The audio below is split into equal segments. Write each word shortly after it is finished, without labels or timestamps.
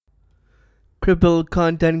Crippled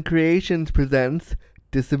Content Creations presents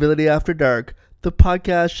Disability After Dark, the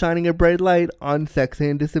podcast shining a bright light on sex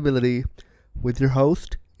and disability, with your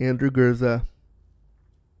host, Andrew Gurza.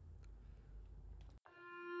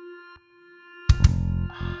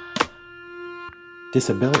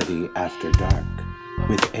 Disability After Dark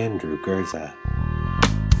with Andrew Gurza,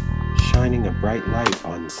 shining a bright light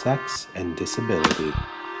on sex and disability.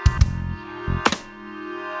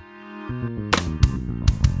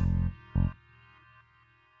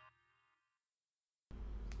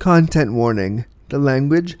 Content warning. The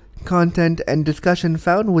language, content, and discussion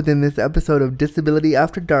found within this episode of Disability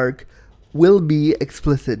After Dark will be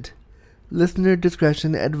explicit. Listener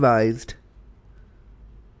discretion advised.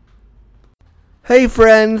 Hey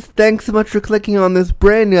friends, thanks so much for clicking on this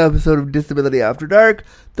brand new episode of Disability After Dark,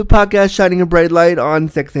 the podcast shining a bright light on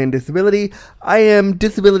sex and disability. I am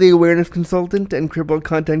disability awareness consultant and crippled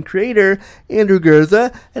content creator Andrew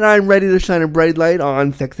Gurza, and I'm ready to shine a bright light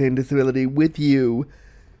on sex and disability with you.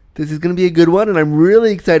 This is going to be a good one, and I'm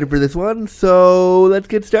really excited for this one, so let's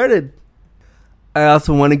get started. I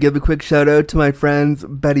also want to give a quick shout out to my friends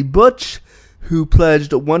Betty Butch, who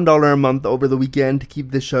pledged $1 a month over the weekend to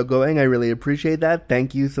keep this show going. I really appreciate that.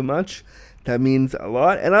 Thank you so much. That means a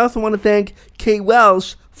lot. And I also want to thank Kate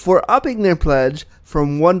Welsh for upping their pledge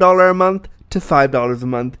from $1 a month to $5 a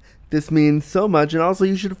month. This means so much. And also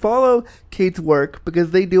you should follow Kate's work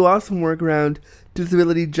because they do awesome work around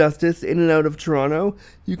disability justice in and out of Toronto.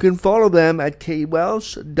 You can follow them at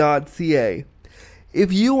katewelsh.ca.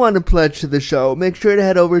 If you want to pledge to the show, make sure to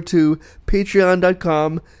head over to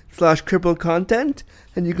patreon.com/crippledcontent,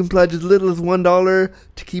 and you can pledge as little as $1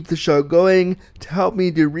 to keep the show going, to help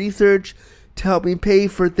me do research, to help me pay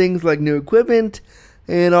for things like new equipment,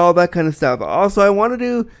 and all that kind of stuff. Also, I want to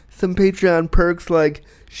do some Patreon perks like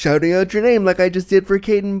shouting out your name like I just did for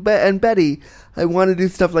Kate and Betty. I want to do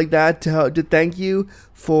stuff like that to thank you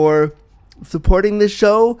for supporting this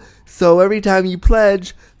show. So every time you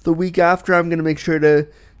pledge, the week after, I'm going to make sure to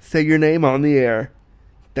say your name on the air.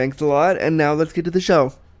 Thanks a lot, and now let's get to the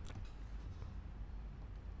show.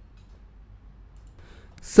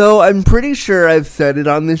 So I'm pretty sure I've said it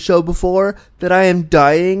on this show before that I am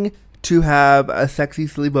dying to have a sexy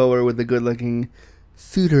sleepover with a good-looking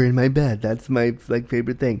suitor in my bed. That's my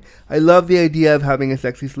favorite thing. I love the idea of having a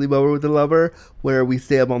sexy sleepover with a lover where we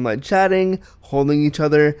stay up all night chatting, holding each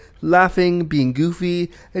other, laughing, being goofy,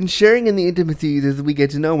 and sharing in the intimacies as we get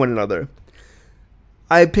to know one another.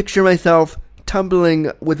 I picture myself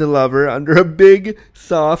tumbling with a lover under a big,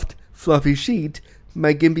 soft, fluffy sheet,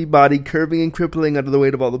 my gimpy body curving and crippling under the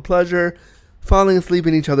weight of all the pleasure, falling asleep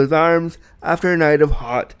in each other's arms after a night of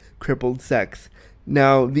hot, crippled sex.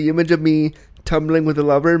 Now, the image of me tumbling with a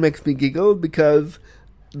lover makes me giggle because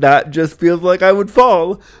that just feels like I would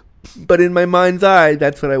fall. But in my mind's eye,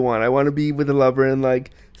 that's what I want. I want to be with a lover in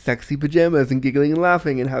sexy pajamas and giggling and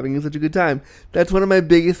laughing and having such a good time. That's one of my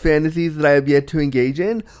biggest fantasies that I have yet to engage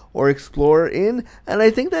in or explore in, and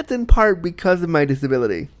I think that's in part because of my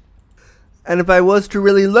disability. And if I was to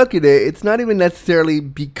really look at it, it's not even necessarily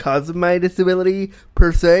because of my disability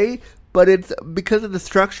per se, but it's because of the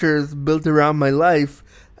structures built around my life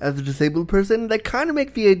as a disabled person that kind of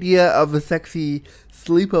make the idea of a sexy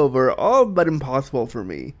sleepover all but impossible for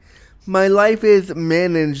me. My life is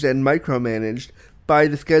managed and micromanaged by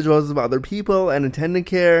the schedules of other people and attendant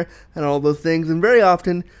care and all those things, and very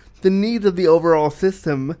often the needs of the overall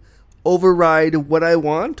system override what I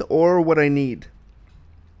want or what I need.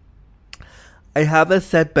 I have a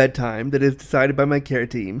set bedtime that is decided by my care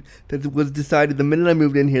team. That was decided the minute I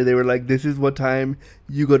moved in here. They were like, this is what time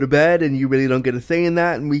you go to bed, and you really don't get a say in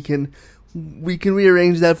that, and we can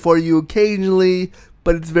rearrange that for you occasionally,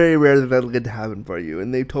 but it's very rare that that'll get to happen for you.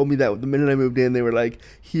 And they told me that the minute I moved in, they were like,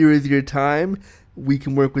 here is your time. We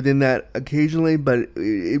can work within that occasionally, but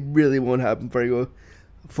it really won't happen for you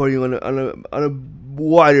on a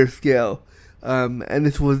wider scale. And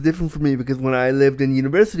this was different for me because when I lived in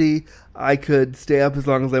university, I could stay up as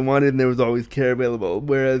long as I wanted and there was always care available.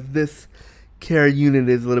 Whereas this care unit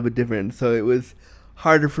is a little bit different. So it was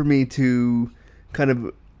harder for me to kind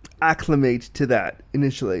of acclimate to that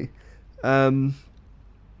initially. My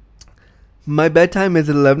bedtime is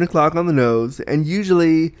at 11 o'clock on the nose, and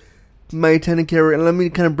usually my attendant care, and let me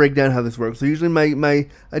kind of break down how this works. So usually my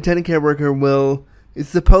attendant care worker is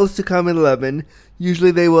supposed to come at 11.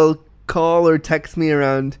 Usually they will call or text me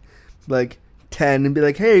around 10 and be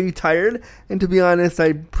like, hey, are you tired? And to be honest,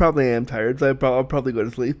 I probably am tired, so I'll probably go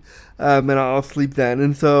to sleep, and I'll sleep then.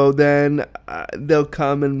 And so then they'll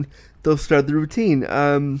come and they'll start the routine.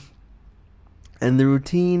 And the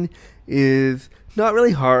routine is not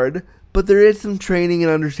really hard, but there is some training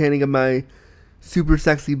and understanding of my super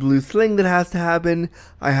sexy blue sling that has to happen.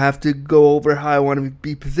 I have to go over how I want to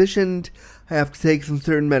be positioned. I have to take some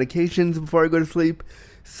certain medications before I go to sleep.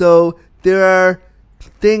 So there are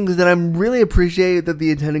things that I'm really appreciate that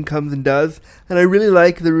the attendant comes and does, and I really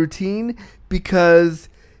like the routine because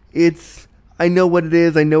I know what it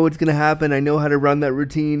is, I know what's going to happen, I know how to run that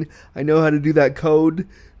routine, I know how to do that code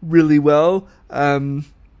really well, and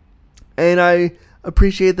I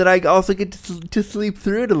appreciate that I also get to sleep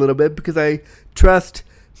through it a little bit because I trust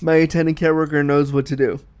my attendant care worker knows what to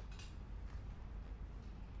do.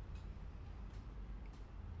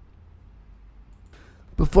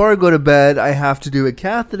 Before I go to bed, I have to do a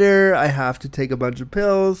catheter, I have to take a bunch of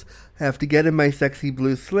pills, I have to get in my sexy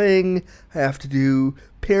blue sling, I have to do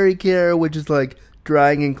pericare, which is like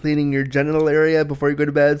drying and cleaning your genital area before you go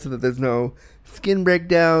to bed so that there's no skin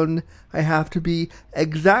breakdown. I have to be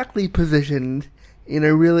exactly positioned in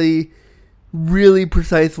a really, really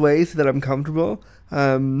precise way so that I'm comfortable.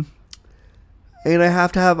 And I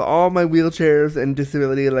have to have all my wheelchairs and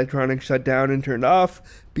disability electronics shut down and turned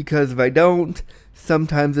off because if I don't,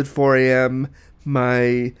 sometimes at 4 a.m.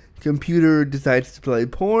 my computer decides to play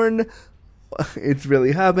porn. It's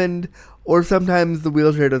really happened. Or sometimes the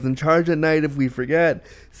wheelchair doesn't charge at night if we forget.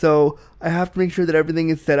 So I have to make sure that everything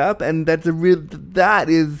is set up, and that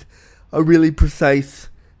is a really precise,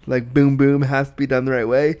 like boom boom, has to be done the right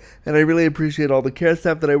way. And I really appreciate all the care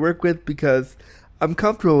staff that I work with because I'm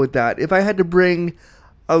comfortable with that. If I had to bring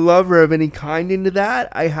a lover of any kind into that,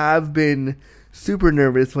 I have been super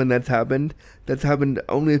nervous when that's happened. That's happened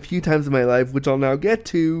only a few times in my life, which I'll now get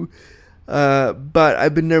to. But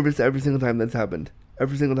I've been nervous every single time that's happened.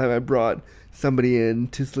 Every single time I brought somebody in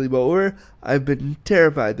to sleep over, I've been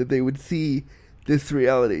terrified that they would see this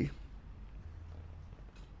reality.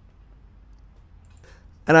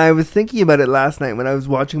 And I was thinking about it last night when I was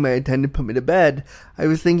watching my attendant put me to bed. I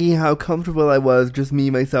was thinking how comfortable I was, just me,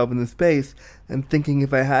 myself, in the space, and thinking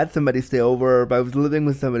if I had somebody stay over, or if I was living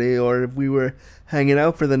with somebody, or if we were hanging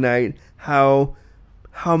out for the night, how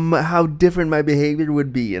different my behavior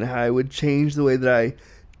would be, and how I would change the way that I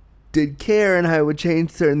did care, and how I would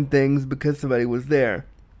change certain things because somebody was there.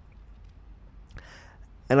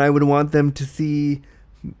 And I would want them to see.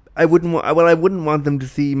 I wouldn't want them to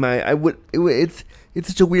see my. It's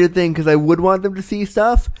such a weird thing because I would want them to see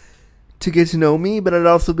stuff to get to know me, but I'd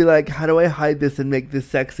also be like, how do I hide this and make this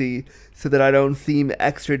sexy so that I don't seem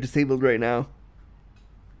extra disabled right now?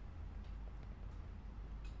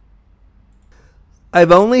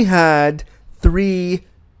 I've only had 3,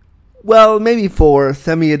 well, maybe 4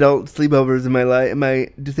 semi-adult sleepovers in my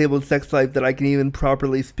disabled sex life that I can even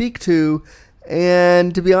properly speak to.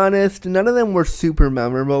 And to be honest, none of them were super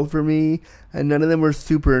memorable for me, and none of them were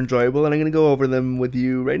super enjoyable, and I'm going to go over them with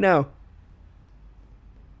you right now.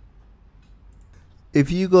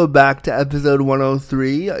 If you go back to episode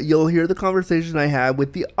 103, you'll hear the conversation I had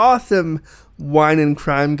with the awesome wine and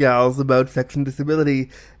crime gals about sex and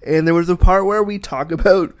disability, and there was a part where we talk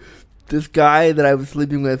about this guy that I was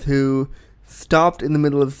sleeping with who stopped in the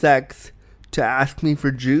middle of sex to ask me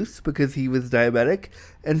for juice because he was diabetic.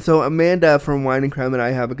 And so Amanda from Wine and Crime and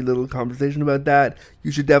I have a little conversation about that.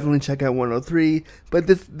 You should definitely check out 103. But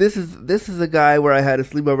this is a guy where I had a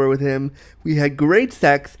sleepover with him. We had great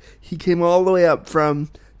sex. He came all the way up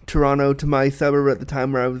from Toronto to my suburb at the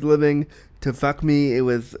time where I was living to fuck me. It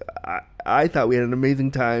was I thought we had an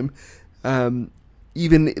amazing time.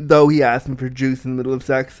 Even though he asked me for juice in the middle of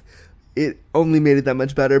sex, it only made it that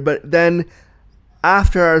much better. But then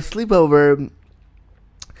after our sleepover,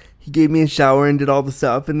 he gave me a shower and did all the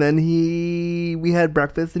stuff, and then we had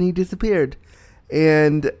breakfast and he disappeared.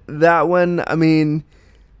 And that one, I mean,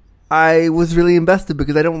 I was really invested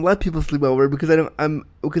because I don't let people sleep over because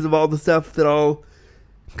because of all the stuff that I'll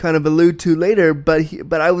kind of allude to later.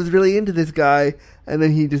 But I was really into this guy, and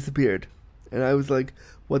then he disappeared, and I was like,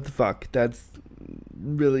 what the fuck? That's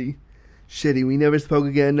really shitty. We never spoke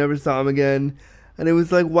again, never saw him again. And it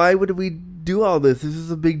was like, why would we do all this? This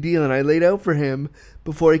is a big deal. And I laid out for him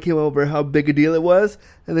before he came over how big a deal it was.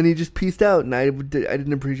 And then he just peaced out. And I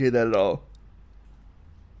didn't appreciate that at all.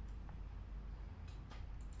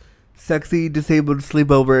 Sexy disabled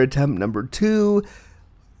sleepover attempt number 2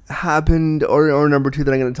 happened, or number 2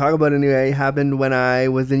 that I'm going to talk about anyway, happened when I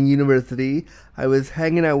was in university. I was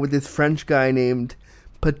hanging out with this French guy named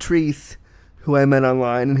Patrice, who I met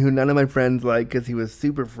online and who none of my friends liked because he was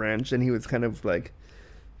super French and he was kind of like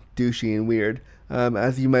douchey and weird,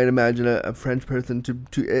 as you might imagine a French person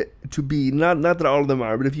to be. Not that all of them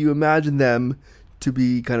are, but if you imagine them to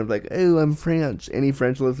be kind of like, oh, I'm French. Any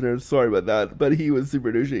French listeners, sorry about that, but he was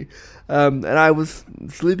super douchey, and I was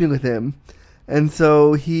sleeping with him, and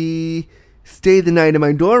so he stayed the night in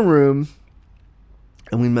my dorm room,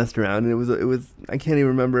 and we messed around, and it was I can't even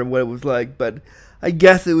remember what it was like, but I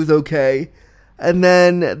guess it was okay. And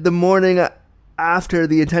then the morning after,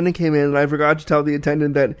 the attendant came in, and I forgot to tell the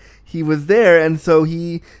attendant that he was there, and so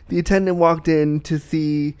the attendant walked in to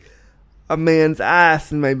see a man's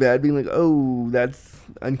ass in my bed, being like, "Oh, that's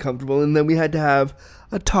uncomfortable." And then we had to have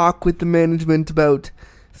a talk with the management about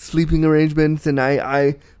sleeping arrangements, and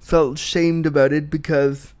I felt shamed about it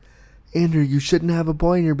because, Andrew, you shouldn't have a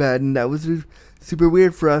boy in your bed, and that was super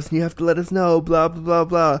weird for us, and you have to let us know, blah blah blah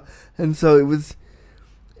blah. And so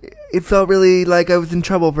it felt really like I was in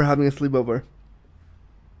trouble for having a sleepover.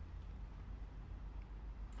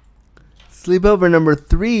 Sleepover number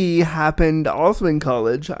 3 happened also in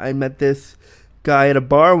college. I met this guy at a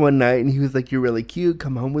bar one night, and he was like, "You're really cute.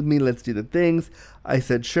 Come home with me. Let's do the things." I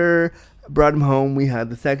said, "Sure." Brought him home. We had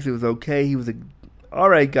the sex. It was okay. He was a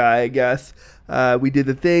alright guy, I guess. We did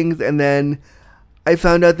the things, and then I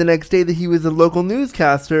found out the next day that he was a local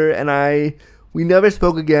newscaster, and we never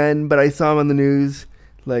spoke again, but I saw him on the news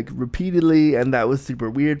like repeatedly, and that was super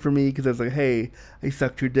weird for me because I was like, "Hey, I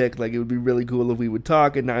sucked your dick. Like, it would be really cool if we would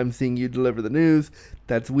talk, and now I'm seeing you deliver the news.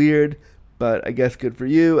 That's weird, but I guess good for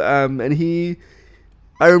you."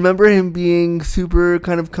 I remember him being super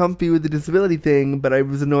kind of comfy with the disability thing, but I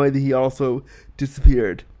was annoyed that he also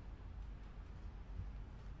disappeared.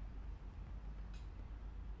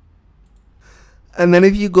 And then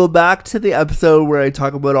if you go back to the episode where I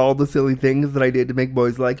talk about all the silly things that I did to make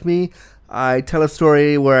boys like me, I tell a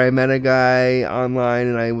story where I met a guy online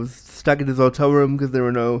and I was stuck in his hotel room because there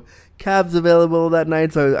were no cabs available that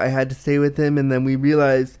night, so I had to stay with him, and then we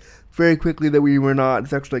realized very quickly that we were not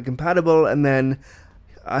sexually compatible, and then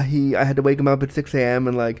I had to wake him up at 6 a.m.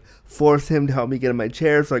 and like force him to help me get in my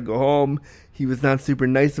chair so I go home. He was not super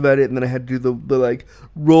nice about it, and then I had to do the like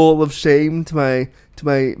roll of shame to my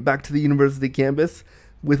back to the university campus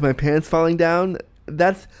with my pants falling down.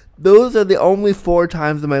 Those are the only 4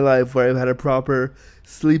 times in my life where I've had a proper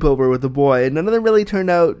sleepover with a boy, and none of them really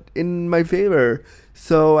turned out in my favor.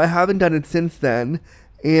 So I haven't done it since then,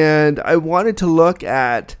 and I wanted to look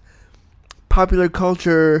at popular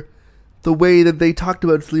culture, the way that they talked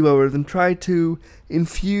about sleepovers, and try to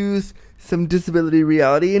infuse some disability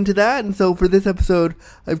reality into that. And so for this episode,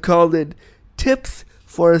 I've called it Tips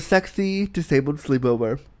for a Sexy Disabled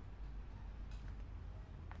Sleepover.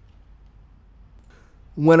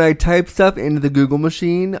 When I typed stuff into the Google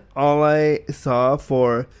machine, all I saw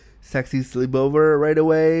for sexy sleepover right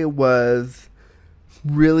away was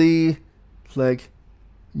really like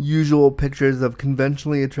usual pictures of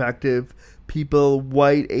conventionally attractive people,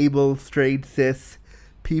 white, able, straight, cis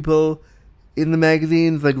people in the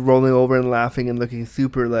magazines, like rolling over and laughing and looking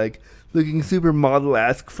super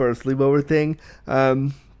model-esque for a sleepover thing.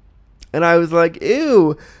 And I was like,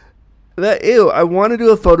 ew. I want to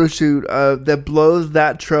do a photo shoot that blows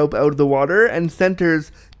that trope out of the water and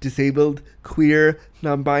centers disabled, queer,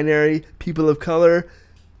 non-binary, people of color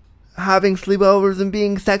having sleepovers and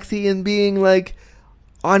being sexy and being like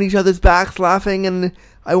on each other's backs laughing. And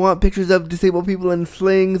I want pictures of disabled people in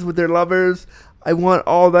slings with their lovers. I want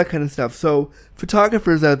all that kind of stuff. So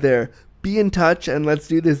photographers out there, be in touch and let's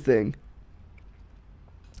do this thing.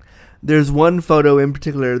 There's one photo in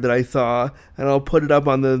particular that I saw, and I'll put it up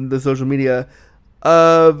on the social media,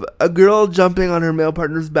 of a girl jumping on her male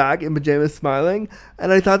partner's back in pajamas smiling,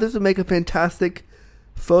 and I thought this would make a fantastic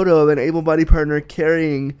photo of an able-bodied partner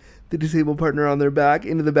carrying the disabled partner on their back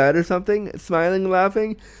into the bed or something, smiling and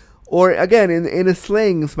laughing, or again, in a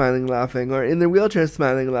sling smiling and laughing, or in their wheelchair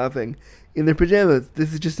smiling and laughing, in their pajamas.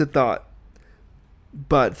 This is just a thought.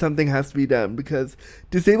 But something has to be done, because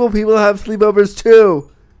disabled people have sleepovers too!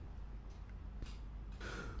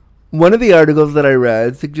 One of the articles that I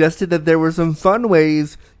read suggested that there were some fun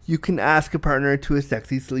ways you can ask a partner to a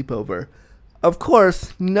sexy sleepover. Of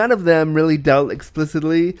course, none of them really dealt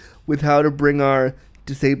explicitly with how to bring our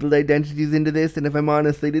disabled identities into this, and if I'm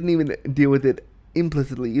honest, they didn't even deal with it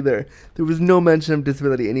implicitly either. There was no mention of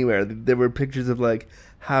disability anywhere. There were pictures of like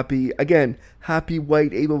happy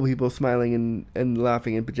white able people smiling and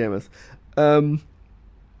laughing in pajamas.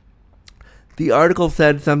 The article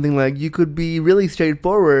said something like, you could be really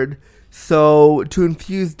straightforward, so to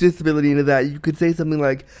infuse disability into that, you could say something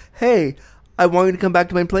like, "Hey, I want you to come back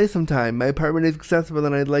to my place sometime. My apartment is accessible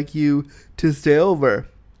and I'd like you to stay over."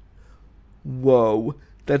 Whoa,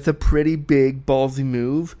 that's a pretty big ballsy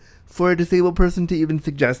move for a disabled person to even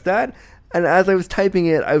suggest that. And as I was typing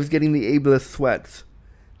it, I was getting the ableist sweats.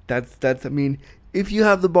 I mean, if you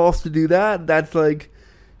have the balls to do that, that's like,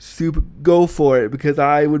 super, go for it, because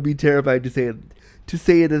I would be terrified to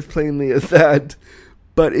say it as plainly as that.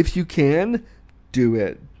 But if you can, do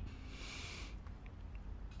it.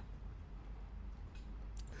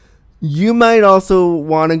 You might also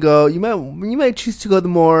want to go, you might choose to go the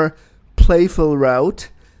more playful route.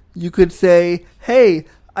 You could say, hey,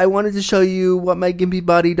 I wanted to show you what my gimpy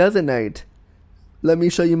body does at night. Let me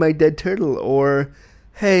show you my dead turtle. Or,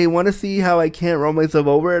 hey, want to see how I can't roll myself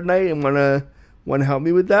over at night and want to help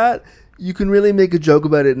me with that? You can really make a joke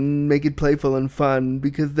about it and make it playful and fun,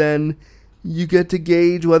 because then you get to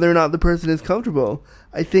gauge whether or not the person is comfortable.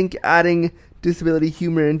 I think adding disability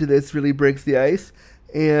humor into this really breaks the ice,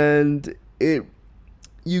 and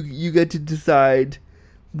you get to decide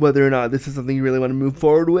whether or not this is something you really want to move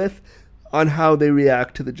forward with on how they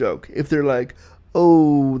react to the joke. If they're like,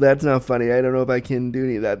 oh, that's not funny, I don't know if I can do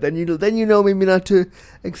any of that, then you know maybe not to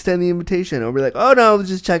extend the invitation, or be like, oh no, I was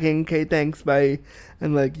just checking, okay, thanks, bye,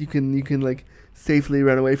 and like you can like safely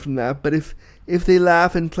run away from that. But if they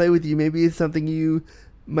laugh and play with you, maybe it's something you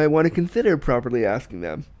might want to consider properly asking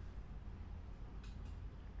them.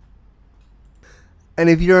 And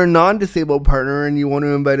if you're a non-disabled partner and you want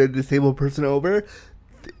to invite a disabled person over,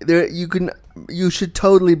 you should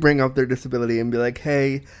totally bring up their disability and be like,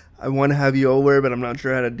 hey, I want to have you over, but I'm not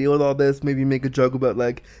sure how to deal with all this. Maybe make a joke about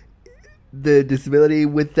like the disability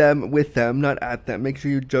with them, not at them. Make sure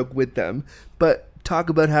you joke with them, but talk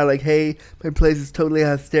about how like, hey, my place totally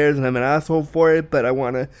has stairs and I'm an asshole for it, but I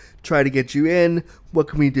want to try to get you in. What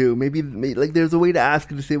can we do? Maybe like there's a way to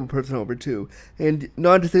ask a disabled person over too. And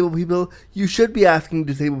non-disabled people, you should be asking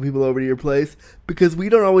disabled people over to your place, because we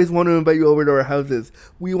don't always want to invite you over to our houses.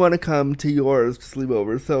 We want to come to yours to sleep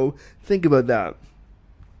over. So think about that.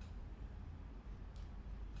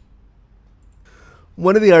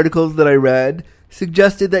 One of the articles that I read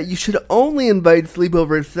suggested that you should only invite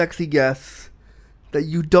sleepover sexy guests that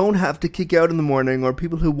you don't have to kick out in the morning, or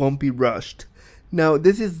people who won't be rushed. Now,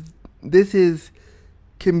 this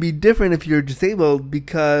can be different if you're disabled,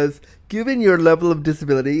 because given your level of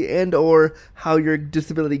disability and or how your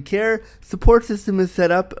disability care support system is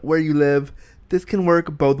set up where you live, this can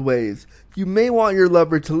work both ways. You may want your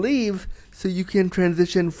lover to leave so you can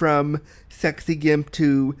transition from sexy gimp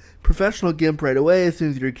to professional gimp right away as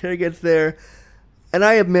soon as your care gets there. And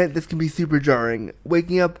I admit this can be super jarring.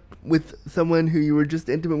 Waking up with someone who you were just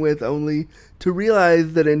intimate with only to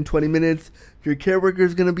realize that in 20 minutes your care worker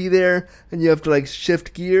is going to be there and you have to like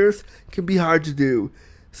shift gears can be hard to do.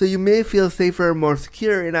 So you may feel safer and more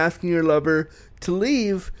secure in asking your lover to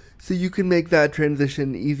leave so you can make that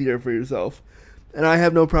transition easier for yourself. And I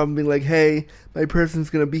have no problem being like, hey, my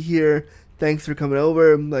person's going to be here, thanks for coming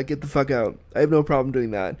over, like, get the fuck out. I have no problem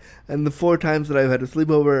doing that. And the 4 times that I've had a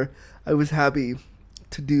sleepover, I was happy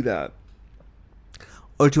to do that.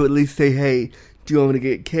 Or to at least say, hey, do you want me to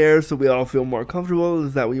get care so we all feel more comfortable?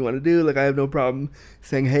 Is that what you want to do? Like, I have no problem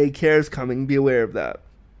saying, hey, care's coming, be aware of that.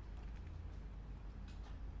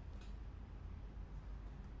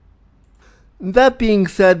 That being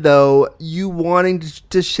said, though, you wanting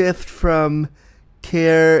to shift from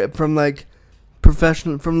care, from like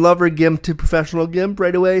professional, from lover gimp to professional gimp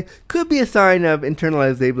right away could be a sign of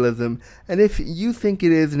internalized ableism. And if you think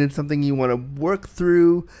it is and it's something you want to work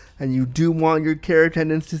through, and you do want your care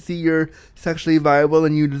attendants to see you're sexually viable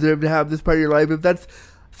and you deserve to have this part of your life, if that's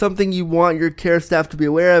something you want your care staff to be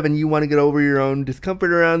aware of and you want to get over your own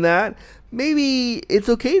discomfort around that, maybe it's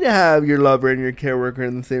okay to have your lover and your care worker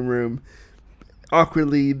in the same room,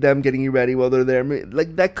 awkwardly them getting you ready while they're there.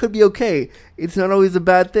 Like, that could be okay. It's not always a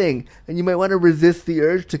bad thing, and you might want to resist the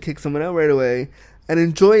urge to kick someone out right away and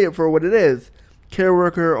enjoy it for what it is, care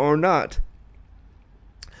worker or not.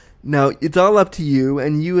 Now, it's all up to you,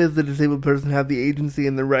 and you as the disabled person have the agency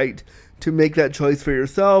and the right to make that choice for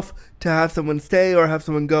yourself, to have someone stay or have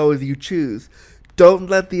someone go as you choose. Don't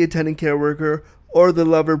let the attending care worker or the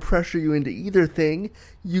lover pressure you into either thing.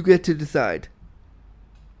 You get to decide.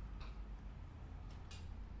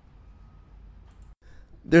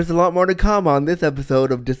 There's a lot more to come on this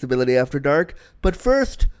episode of Disability After Dark, but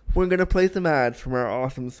first, we're going to play some ads from our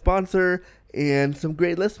awesome sponsor and some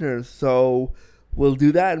great listeners. So we'll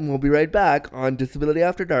do that, and we'll be right back on Disability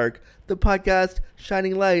After Dark, the podcast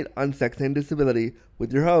shining light on sex and disability,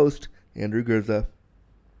 with your host, Andrew Gurza.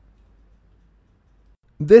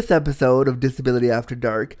 This episode of Disability After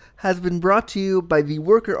Dark has been brought to you by the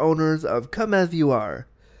worker owners of Come As You Are.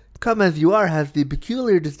 Come As You Are has the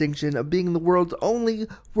peculiar distinction of being the world's only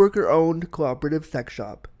worker-owned cooperative sex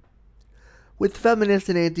shop. With feminist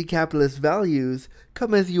and anti-capitalist values,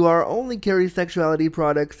 Come As You Are only carries sexuality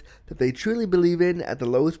products that they truly believe in at the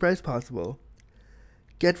lowest price possible.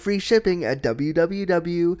 Get free shipping at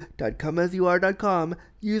www.comeasyouare.com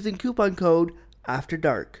using coupon code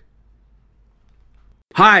AFTERDARK.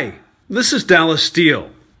 Hi, this is Dallas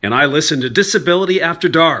Steele, and I listen to Disability After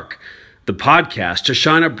Dark, the podcast to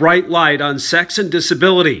shine a bright light on sex and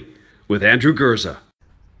disability. with Andrew Gurza.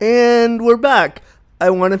 And we're back. I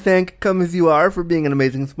want to thank Come As You Are for being an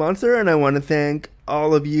amazing sponsor, and I want to thank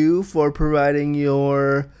all of you for providing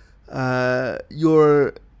your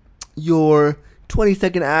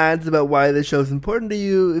 20-second ads about why the show is important to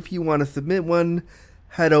you. If you want to submit one,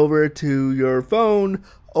 head over to your phone,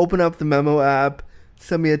 open up the Memo app,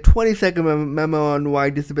 send me a 20-second memo on why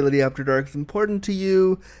Disability After Dark is important to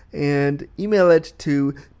you, and email it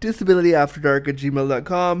to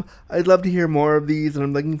disabilityafterdark@gmail.com. I'd love to hear more of these, and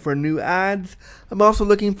I'm looking for new ads. I'm also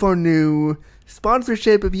looking for new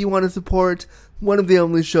sponsorship. If you want to support one of the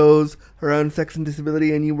only shows around sex and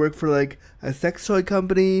disability, and you work for like a sex toy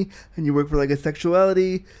company, and you work for like a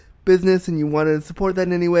sexuality business, and you want to support that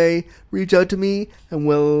in any way, reach out to me, and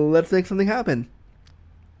let's make something happen.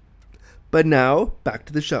 But now, back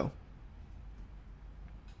to the show.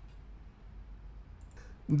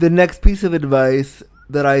 The next piece of advice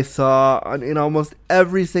that I saw in almost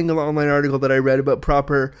every single online article that I read about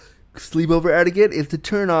proper sleepover etiquette is to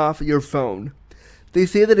turn off your phone. They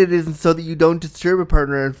say that it isn't so that you don't disturb a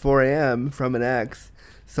partner at 4 a.m. from an ex.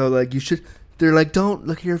 So, like, they're like, don't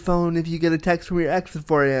look at your phone if you get a text from your ex at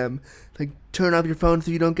 4 a.m. Like, turn off your phone so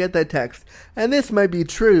you don't get that text. And this might be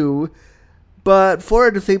true, but for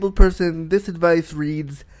a disabled person, this advice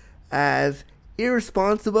reads as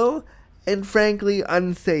irresponsible and frankly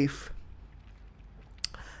unsafe.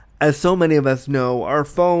 As so many of us know, our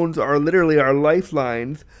phones are literally our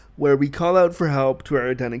lifelines where we call out for help to our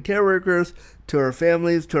attendant care workers, to our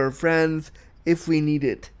families, to our friends, if we need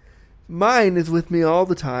it. Mine is with me all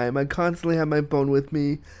the time. I constantly have my phone with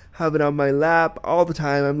me, have it on my lap all the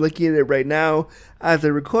time. I'm looking at it right now. As I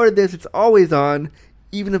record this, it's always on.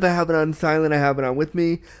 Even if I have it on silent, I have it on with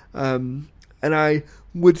me. And I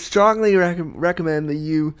would strongly recommend that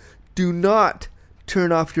you do not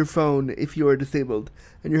turn off your phone if you are disabled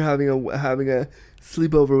and you're having a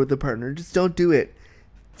sleepover with a partner. Just don't do it.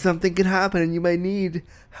 Something can happen and you might need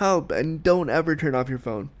help, and don't ever turn off your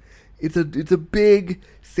phone. It's a big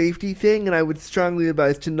safety thing, and I would strongly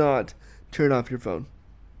advise to not turn off your phone.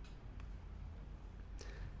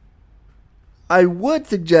 I would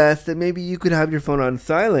suggest that maybe you could have your phone on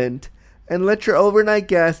silent and let your overnight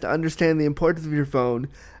guest understand the importance of your phone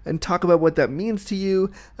and talk about what that means to you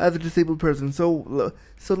as a disabled person. So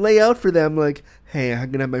lay out for them, like, hey,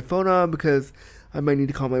 I'm going to have my phone on because I might need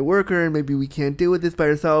to call my worker, and maybe we can't deal with this by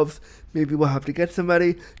ourselves. Maybe we'll have to get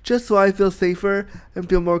somebody. Just so I feel safer and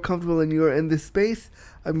feel more comfortable in this space,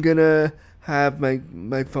 I'm going to have my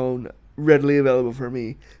phone readily available for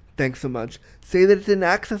me. Thanks so much. Say that it's an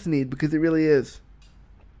access need, because it really is.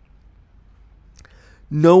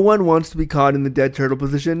 No one wants to be caught in the dead turtle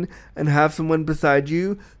position and have someone beside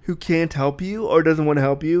you who can't help you or doesn't want to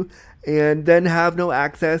help you, and then have no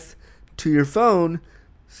access to your phone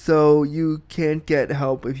so you can't get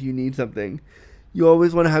help if you need something. You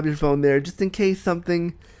always want to have your phone there just in case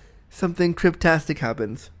something cryptastic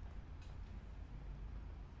happens.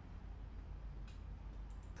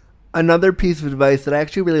 Another piece of advice that I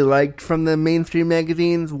actually really liked from the mainstream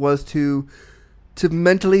magazines was to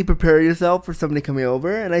mentally prepare yourself for somebody coming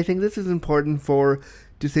over. And I think this is important for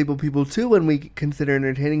disabled people too when we consider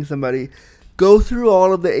entertaining somebody. Go through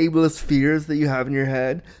all of the ableist fears that you have in your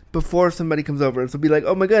head before somebody comes over. So be like,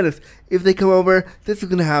 oh my goodness, if they come over, this is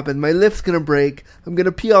going to happen. My lift's going to break. I'm going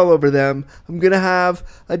to pee all over them. I'm going to have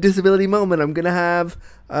a disability moment. I'm going to have,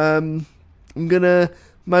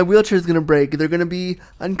 my wheelchair is going to break. They're going to be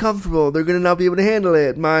uncomfortable. They're going to not be able to handle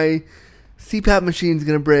it. My CPAP machine's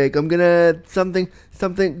going to break. I'm going to something.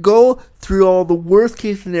 Go through all the worst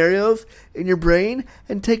case scenarios in your brain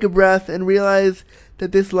and take a breath and realize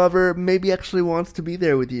that this lover maybe actually wants to be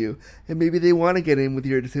there with you. And maybe they want to get in with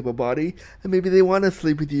your disabled body. And maybe they want to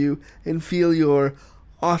sleep with you and feel your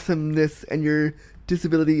awesomeness and your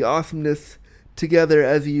disability awesomeness together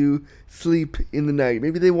as you sleep in the night.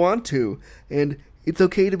 Maybe they want to. And it's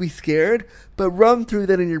okay to be scared, but run through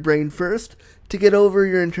that in your brain first to get over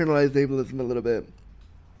your internalized ableism a little bit.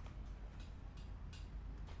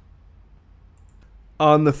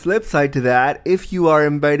 On the flip side to that, if you are a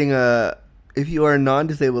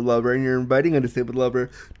non-disabled lover and you're inviting a disabled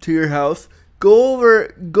lover to your house,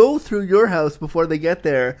 go through your house before they get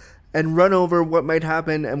there and run over what might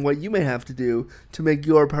happen and what you may have to do to make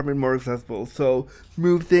your apartment more accessible. So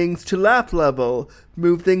move things to lap level,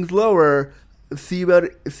 move things lower, see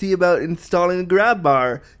about installing a grab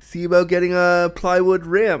bar, see about getting a plywood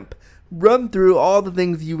ramp. Run through all the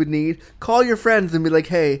things you would need. Call your friends and be like,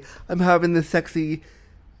 hey, I'm having this sexy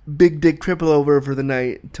big dick cripple over for the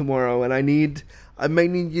night tomorrow, and I might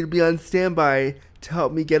need you to be on standby to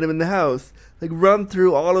help me get him in the house. Like, run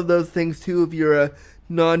through all of those things too if you're a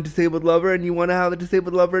non-disabled lover and you want to have a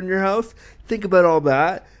disabled lover in your house, think about all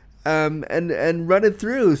that. And run it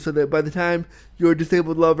through so that by the time your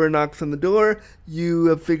disabled lover knocks on the door, you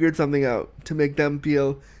have figured something out to make them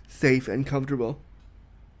feel safe and comfortable.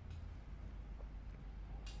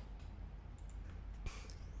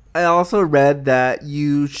 I also read that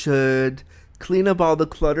you should clean up all the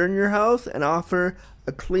clutter in your house and offer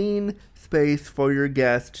a clean space for your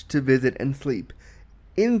guest to visit and sleep.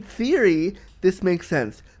 In theory, this makes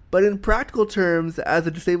sense, but in practical terms, as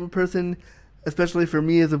a disabled person, especially for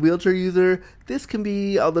me as a wheelchair user, this can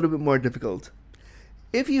be a little bit more difficult.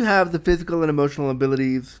 If you have the physical and emotional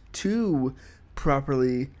abilities to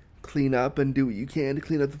properly clean up and do what you can to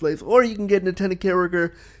clean up the place, or you can get an attendant care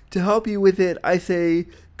worker to help you with it, I say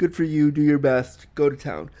good for you, do your best, go to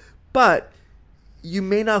town. But you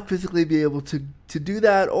may not physically be able to do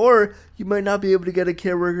that, or you might not be able to get a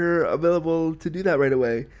care worker available to do that right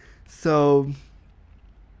away. So,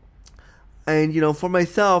 and for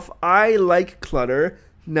myself, I like clutter.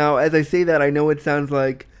 Now, as I say that, I know it sounds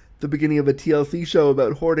like the beginning of a TLC show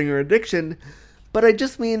about hoarding or addiction, but I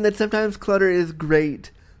just mean that sometimes clutter is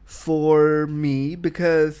great for me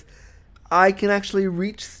because I can actually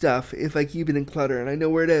reach stuff if I keep it in clutter and I know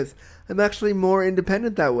where it is. I'm actually more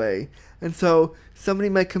independent that way. And so somebody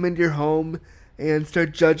might come into your home and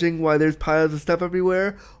start judging why there's piles of stuff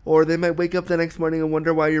everywhere, or they might wake up the next morning and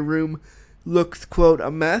wonder why your room looks, quote, a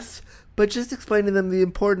mess. But just explain to them the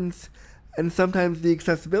importance and sometimes the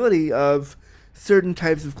accessibility of certain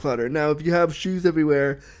types of clutter. Now, if you have shoes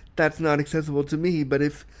everywhere, that's not accessible to me. But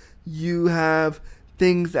if you have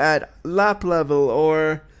things at lap level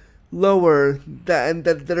or lower that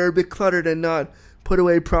are a bit cluttered and not put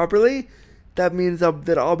away properly, that means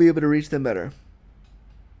that I'll be able to reach them better.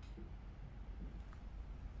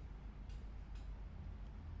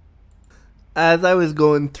 As I was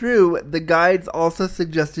going through, the guides also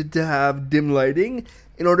suggested to have dim lighting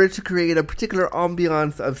in order to create a particular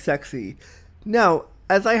ambiance of sexy. Now,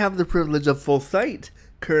 as I have the privilege of full sight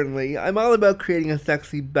currently, I'm all about creating a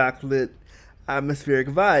sexy backlit atmospheric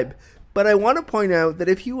vibe. But I want to point out that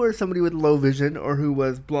if you were somebody with low vision or who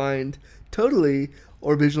was blind totally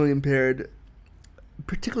or visually impaired,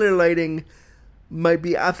 particular lighting might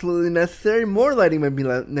be absolutely necessary. More lighting might be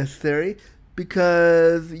necessary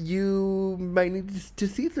because you might need to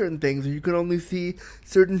see certain things, or you can only see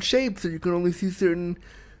certain shapes, or you can only see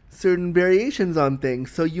certain variations on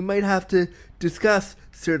things. So you might have to discuss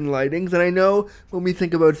certain lightings. And I know when we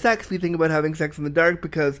think about sex, we think about having sex in the dark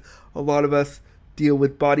because a lot of us deal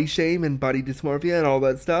with body shame and body dysmorphia and all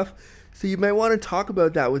that stuff. So you might want to talk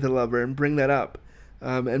about that with a lover and bring that up,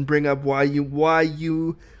 and bring up why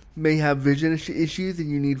you may have vision issues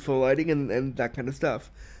and you need full lighting and that kind of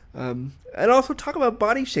stuff. And also talk about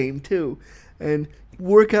body shame too, and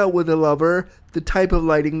work out with a lover the type of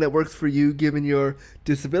lighting that works for you given your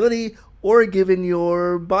disability or given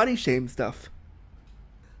your body shame stuff.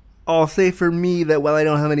 I'll say for me that while I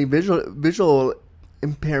don't have any visual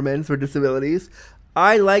impairments or disabilities,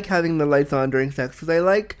 I like having the lights on during sex because I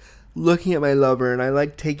like looking at my lover and I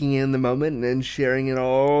like taking in the moment and sharing in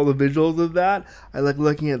all the visuals of that. I like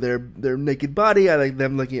looking at their naked body. I like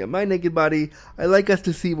them looking at my naked body. I like us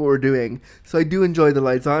to see what we're doing. So I do enjoy the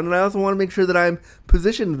lights on, and I also want to make sure that I'm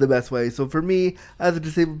positioned the best way. So for me, as a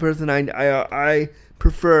disabled person, I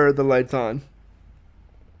prefer the lights on.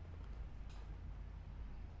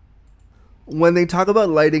 When they talk about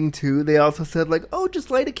lighting too, they also said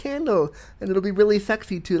just light a candle and it'll be really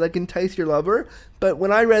sexy to entice your lover. But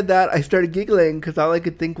when I read that, I started giggling because all I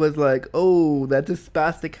could think was oh, that's a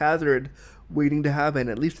spastic hazard waiting to happen,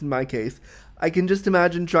 at least in my case. I can just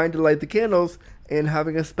imagine trying to light the candles and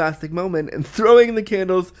having a spastic moment and throwing the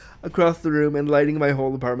candles across the room and lighting my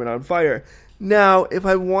whole apartment on fire. Now, if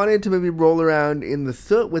I wanted to maybe roll around in the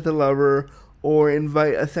soot with a lover or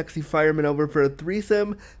invite a sexy fireman over for a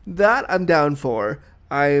threesome, that I'm down for.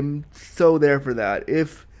 I'm so there for that.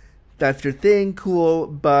 If that's your thing, cool,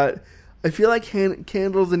 but I feel like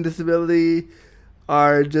candles and disability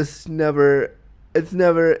are just never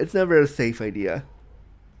a safe idea.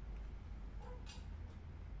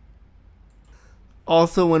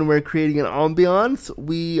 Also, when we're creating an ambiance,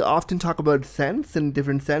 we often talk about scents and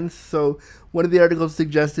different scents. So one of the articles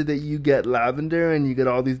suggested that you get lavender and you get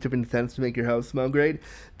all these different scents to make your house smell great.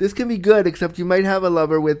 This can be good, except you might have a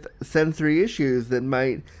lover with sensory issues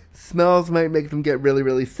that smells might make them get really,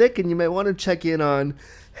 really sick, and you might want to check in on,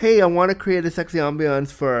 hey, I want to create a sexy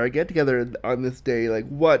ambiance for our get-together on this day.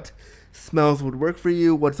 What smells would work for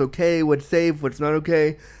you? What's okay? What's safe? What's not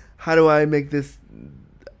okay? How do I make this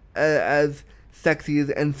as sexy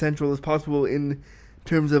and sensual as possible in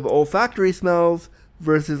terms of olfactory smells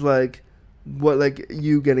versus what, like,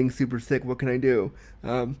 you getting super sick, what can I do?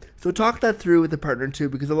 So talk that through with the partner too,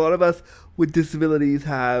 because a lot of us with disabilities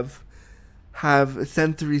have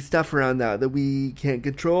sensory stuff around that we can't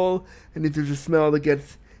control, and if there's a smell that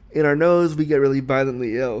gets in our nose, we get really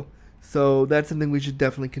violently ill. So that's something we should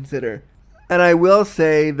definitely consider. And I will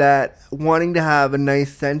say that wanting to have a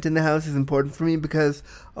nice scent in the house is important for me, because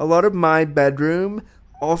a lot of my bedroom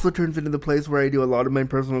also turns into the place where I do a lot of my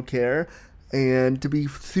personal care. And to be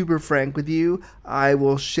super frank with you, I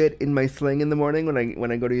will shit in my sling in the morning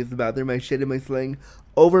when I go to use the bathroom. I shit in my sling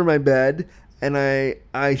over my bed, and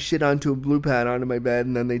I shit onto a blue pad onto my bed,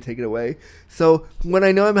 and then they take it away. So when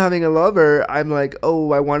I know I'm having a lover, I'm like,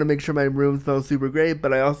 oh, I want to make sure my room smells super great,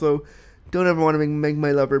 but I also don't ever want to make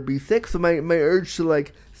my lover be sick. So my urge to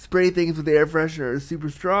like spray things with the air freshener is super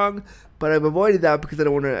strong, but I've avoided that because I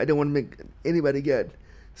don't want to make anybody get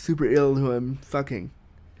super ill who I'm fucking.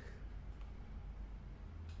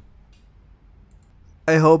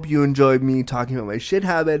 I hope you enjoyed me talking about my shit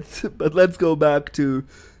habits, but let's go back to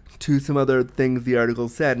some other things the article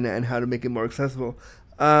said, and how to make it more accessible.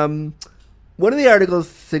 One of the articles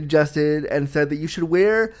suggested and said that you should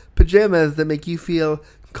wear pajamas that make you feel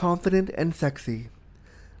confident and sexy.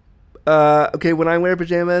 Okay, when I wear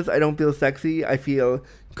pajamas, I don't feel sexy. I feel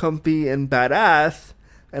comfy and badass,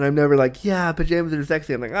 and I'm never like, yeah, pajamas are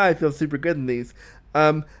sexy. I'm like, I feel super good in these.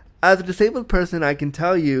 As a disabled person, I can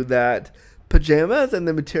tell you that pajamas and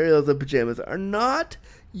the materials of pajamas are not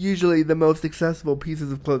usually the most accessible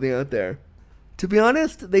pieces of clothing out there. To be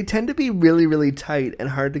honest, they tend to be really, really tight and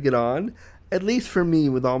hard to get on, at least for me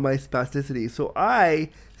with all my spasticity. So I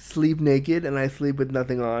sleep naked and I sleep with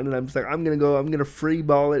nothing on, and I'm just like, I'm gonna free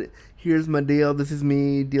ball it. Here's my deal. This is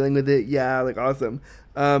me dealing with it. Yeah, like awesome.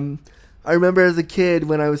 I remember as a kid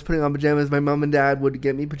when I was putting on pajamas, my mom and dad would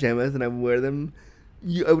get me pajamas and I would wear them.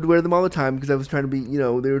 I would wear them all the time because I was trying to be,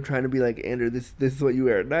 they were trying to be like, Andrew, this is what you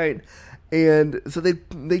wear at night. And so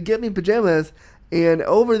they get me pajamas, and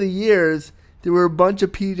over the years, there were a bunch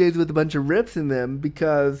of PJs with a bunch of rips in them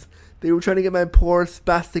because they were trying to get my poor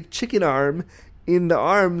spastic chicken arm in the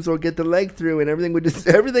arms or get the leg through, and everything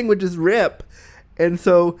would just rip. And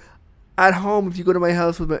so at home, if you go to my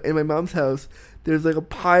house in my mom's house, there's like a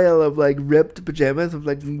pile of like ripped pajamas with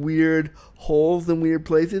like weird holes in weird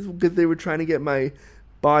places because they were trying to get my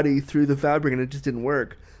body through the fabric and it just didn't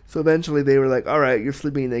work. So eventually they were like, all right, you're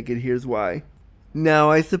sleeping naked, here's why.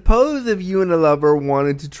 Now, I suppose if you and a lover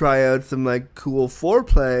wanted to try out some like cool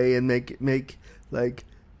foreplay and make like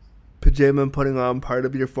pajama putting on part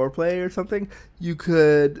of your foreplay or something, you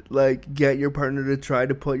could like get your partner to try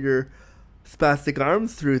to put your spastic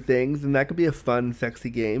arms through things, and that could be a fun, sexy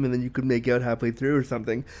game, and then you could make out halfway through or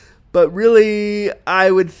something. But really,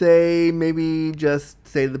 I would say maybe just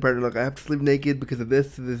say to the partner, look, I have to sleep naked because of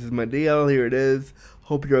this. This is my deal. Here it is.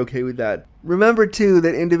 Hope you're okay with that. Remember, too,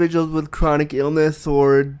 that individuals with chronic illness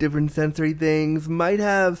or different sensory things might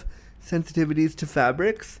have sensitivities to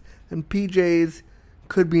fabrics, and PJs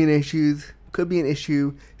could be an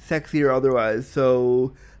issue, sexy or otherwise.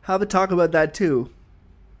 So have a talk about that, too.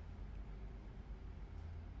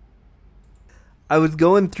 I was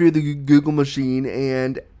going through the Google machine,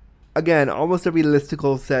 and again, almost every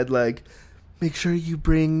listicle said, like, make sure you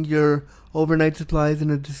bring your overnight supplies in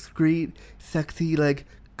a discreet, sexy, like,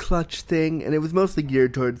 clutch thing. And it was mostly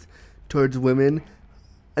geared towards women.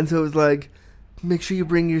 And so it was like, make sure you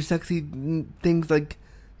bring your sexy things, like,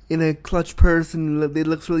 in a clutch purse, and it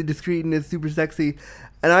looks really discreet and it's super sexy.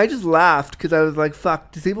 And I just laughed, because I was like,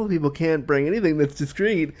 fuck, disabled people can't bring anything that's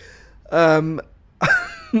discreet.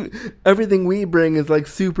 Everything we bring is like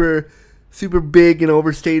super big and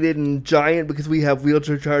overstated and giant because we have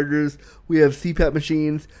wheelchair chargers, we have CPAP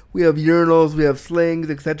machines, we have urinals, we have slings,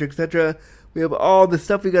 etc., etc. We have all the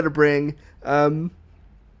stuff we got to bring. And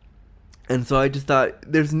so I just thought,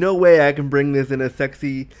 there's no way I can bring this in a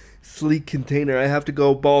sexy, sleek container. I have to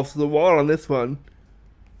go balls to the wall on this one.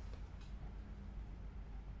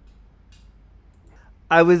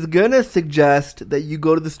 I was gonna suggest that you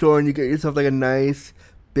go to the store and you get yourself like a nice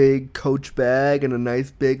big Coach bag and a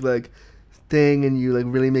nice big like thing, and you like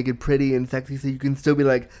really make it pretty and sexy so you can still be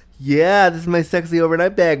like, yeah, this is my sexy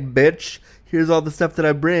overnight bag, bitch. Here's all the stuff that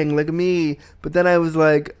I bring, look at me. But then I was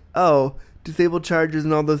like, oh, disabled chargers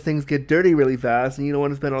and all those things get dirty really fast, and you don't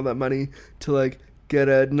want to spend all that money to like get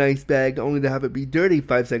a nice bag only to have it be dirty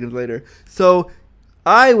 5 seconds later. So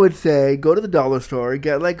I would say go to the dollar store,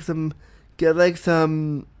 get like a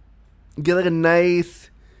nice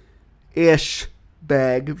ish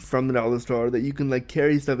bag from the dollar store that you can like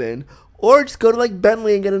carry stuff in, or just go to like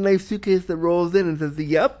Bentley and get a nice suitcase that rolls in and says,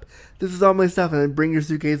 yep, this is all my stuff, and then bring your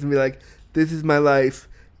suitcase and be like, this is my life,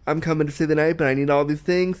 I'm coming to stay the night, but I need all these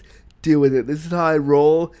things, Deal with it. This is how I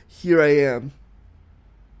roll. Here I am.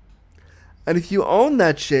 And if you own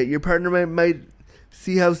that shit, your partner might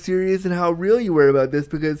see how serious and how real you were about this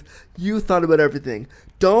because you thought about everything.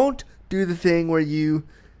 Don't do the thing where you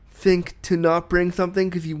think to not bring something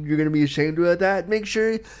because you're going to be ashamed about that. Make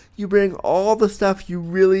sure you bring all the stuff you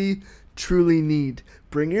really, truly need.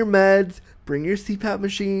 Bring your meds, bring your CPAP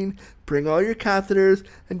machine, bring all your catheters,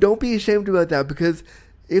 and don't be ashamed about that because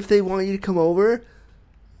if they want you to come over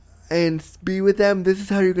and be with them, this is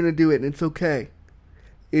how you're going to do it, and it's okay.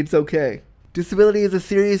 It's okay. Disability is a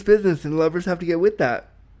serious business, and lovers have to get with that.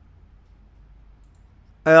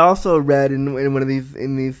 I also read in one of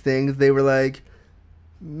these things, they were like,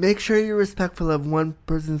 make sure you're respectful of one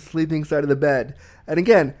person sleeping side of the bed. And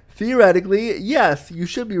again, theoretically, yes, you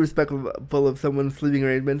should be respectful of someone's sleeping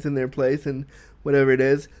arrangements in their place and whatever it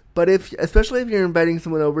is. But especially if you're inviting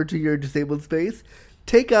someone over to your disabled space,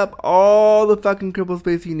 take up all the fucking crippled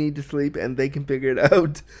space you need to sleep, and they can figure it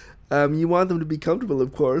out. You want them to be comfortable,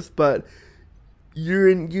 of course, but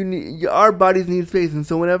our bodies need space, and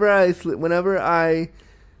so whenever I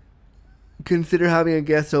consider having a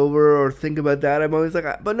guest over or think about that, I'm always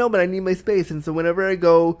like, but I need my space. And so whenever I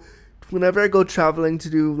go traveling to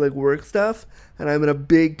do like work stuff and I'm in a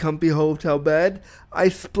big comfy hotel bed, I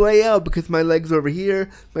splay out because my legs are over here,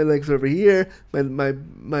 my legs are over here,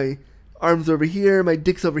 my arms over here, my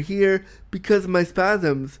dick's over here because of my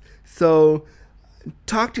spasms. So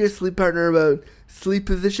talk to your sleep partner about sleep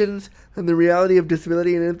positions and the reality of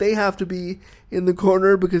disability, and if they have to be in the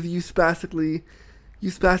corner because you spastically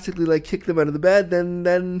like kick them out of the bed,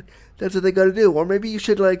 then that's what they got to do. Or maybe you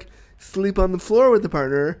should like sleep on the floor with the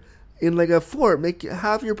partner in like a fort.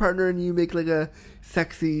 Have your partner and you make like a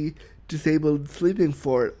sexy disabled sleeping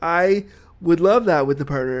fort. I would love that with the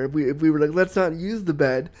partner. If we were like, let's not use the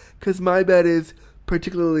bed because my bed is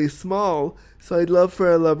particularly small. So I'd love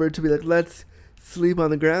for a lover to be like, let's sleep on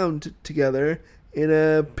the ground together in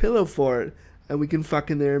a pillow fort, and we can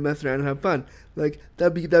fuck in there and mess around and have fun. Like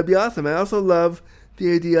that'd be awesome. I also love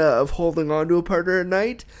the idea of holding on to a partner at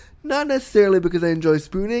night, not necessarily because I enjoy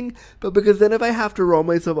spooning, but because then if I have to roll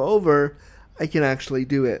myself over, I can actually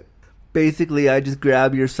do it. Basically, I just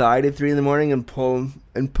grab your side at 3 in the morning and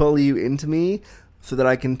pull you into me so that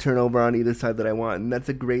I can turn over on either side that I want, and that's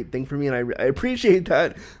a great thing for me, and I appreciate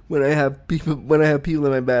that when I have people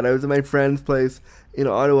in my bed. I was at my friend's place in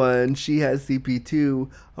Ottawa, and she has CP2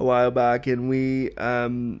 a while back, and we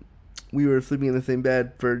were sleeping in the same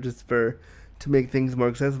bed to make things more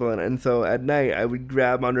accessible, and so at night I would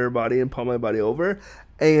grab onto her body and pull my body over,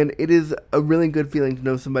 and it is a really good feeling to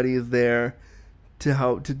know somebody is there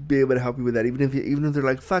to be able to help you with that, even if they're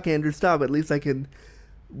like, fuck Andrew, stop, at least I can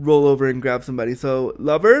roll over and grab somebody. So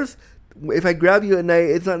lovers, if I grab you at night,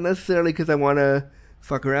 it's not necessarily because I want to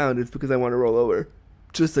fuck around, it's because I want to roll over,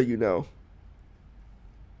 just so you know.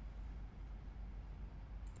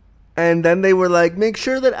 And then they were like, make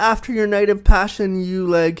sure that after your night of passion you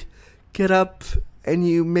like get up and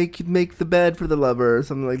you make the bed for the lover or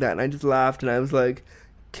something like that. And I just laughed and I was like,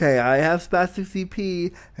 okay, I have spastic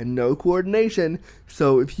CP and no coordination,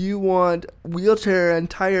 so if you want wheelchair and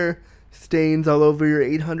tire stains all over your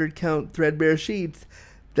 800 count threadbare sheets,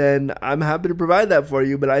 then I'm happy to provide that for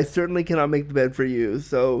you, but I certainly cannot make the bed for you,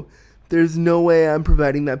 so there's no way I'm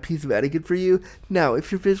providing that piece of etiquette for you. Now, if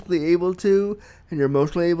you're physically able to and you're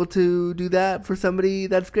emotionally able to do that for somebody,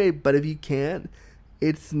 that's great, but if you can't,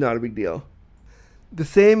 it's not a big deal. The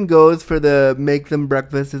same goes for the make them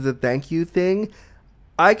breakfast as a thank you thing.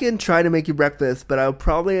 I can try to make you breakfast, but I'll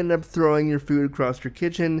probably end up throwing your food across your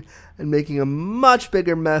kitchen and making a much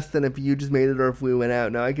bigger mess than if you just made it or if we went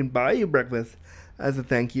out. Now, I can buy you breakfast as a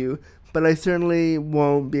thank you, but I certainly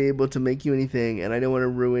won't be able to make you anything, and I don't want to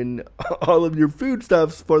ruin all of your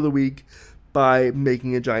foodstuffs for the week by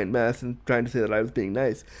making a giant mess and trying to say that I was being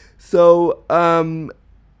nice. So,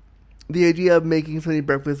 the idea of making somebody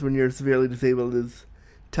breakfast when you're severely disabled is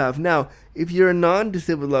tough. Now, if you're a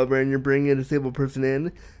non-disabled lover and you're bringing a disabled person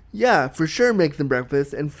in, yeah, for sure make them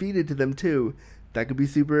breakfast and feed it to them too. That could be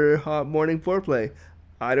super hot morning foreplay.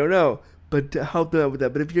 I don't know, but to help them out with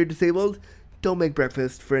that. But if you're disabled, don't make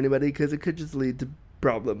breakfast for anybody because it could just lead to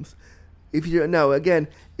problems. If you're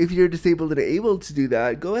disabled and able to do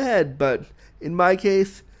that, go ahead. But in my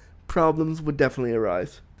case, problems would definitely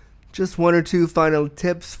arise. Just 1 or 2 final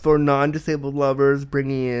tips for non-disabled lovers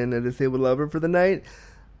bringing in a disabled lover for the night.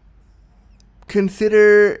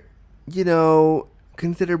 Consider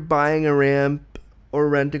buying a ramp or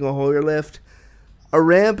renting a Hoyer lift. A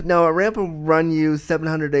ramp will run you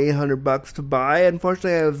 $700 to $800 to buy.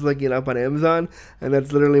 Unfortunately, I was looking it up on Amazon, and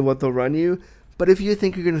that's literally what they'll run you. But if you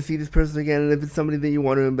think you're going to see this person again, and if it's somebody that you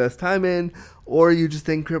want to invest time in, or you just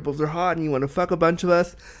think cripples are hot and you want to fuck a bunch of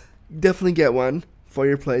us, definitely get one for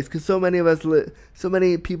your place. Because so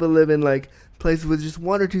many people live in like places with just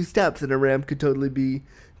 1 or 2 steps, and a ramp could totally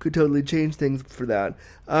change things for that.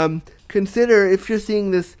 Consider if you're seeing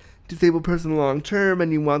this disabled person long term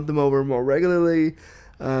and you want them over more regularly,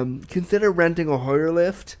 consider renting a Hoyer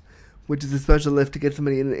lift, which is a special lift to get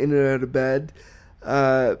somebody in and out of bed.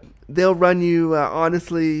 They'll run you,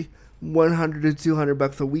 honestly, $100 to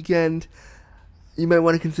 $200 a weekend. You might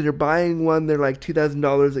want to consider buying one. They're like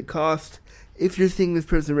 $2,000 at cost. If you're seeing this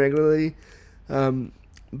person regularly,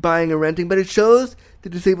 buying or renting. But it shows the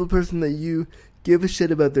disabled person that you give a shit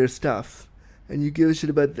about their stuff, and you give a shit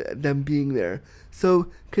about them being there. So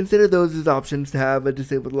consider those as options to have a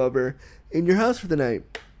disabled lover in your house for the night.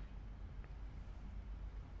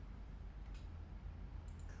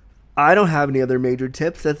 I don't have any other major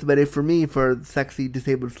tips. That's about it for me for sexy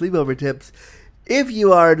disabled sleepover tips. If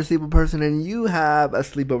you are a disabled person and you have a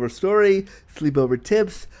sleepover story, sleepover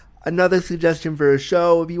tips, another suggestion for a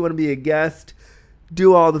show, if you want to be a guest,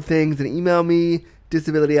 do all the things and email me,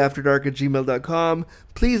 disabilityafterdark@gmail.com.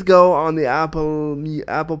 Please go on the Apple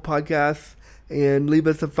Podcasts and leave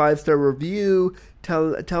us a 5-star review.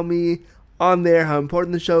 Tell me on there how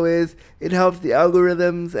important the show is. It helps the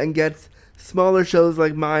algorithms and gets smaller shows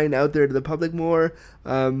like mine out there to the public more.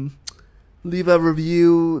 Leave a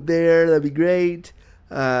review there, that'd be great.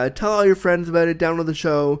 Tell all your friends about it, download the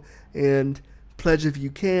show, and pledge if you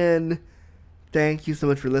can. Thank you so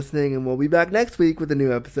much for listening, and we'll be back next week with a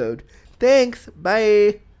new episode. Thanks,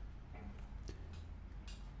 bye!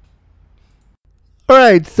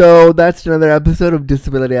 Alright, so that's another episode of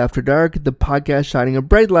Disability After Dark, the podcast shining a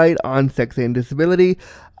bright light on sex and disability.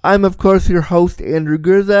 I'm, of course, your host, Andrew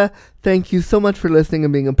Gurza. Thank you so much for listening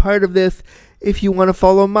and being a part of this. If you want to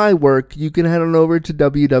follow my work, you can head on over to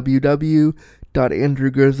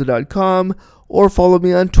www.andrewgurza.com or follow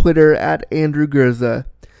me on Twitter @AndrewGurza.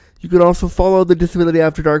 You can also follow the Disability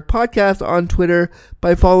After Dark podcast on Twitter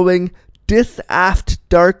by following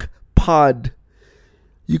DisAftDarkPod.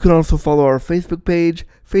 You can also follow our Facebook page,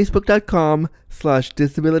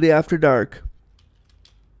 facebook.com/DisabilityAfterDark.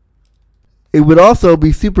 It would also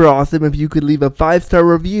be super awesome if you could leave a 5-star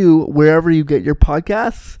review wherever you get your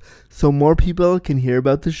podcasts so more people can hear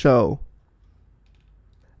about the show.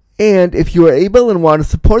 And if you are able and want to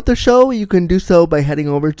support the show, you can do so by heading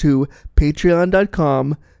over to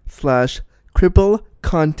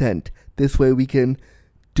patreon.com/cripplecontent. This way we can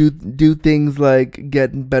do things like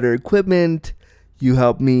get better equipment. You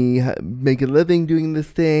help me make a living doing this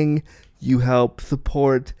thing. You help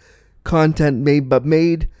support content made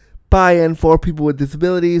by and for people with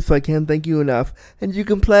disabilities, so I can't thank you enough. And you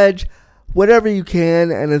can pledge whatever you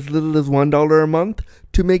can, and as little as $1 a month,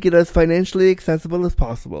 to make it as financially accessible as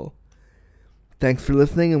possible. Thanks for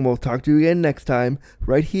listening, and we'll talk to you again next time,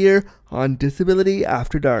 right here on Disability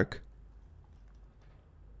After Dark.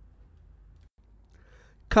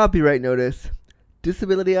 Copyright notice.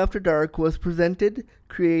 Disability After Dark was presented,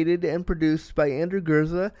 created, and produced by Andrew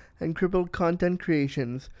Gurza and Crippled Content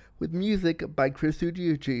Creations, with music by Chris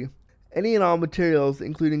Ujiuchi. Any and all materials,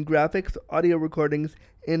 including graphics, audio recordings,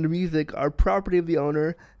 and music, are property of the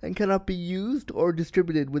owner and cannot be used or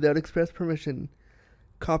distributed without express permission.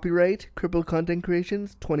 Copyright Crippled Content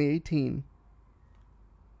Creations 2018.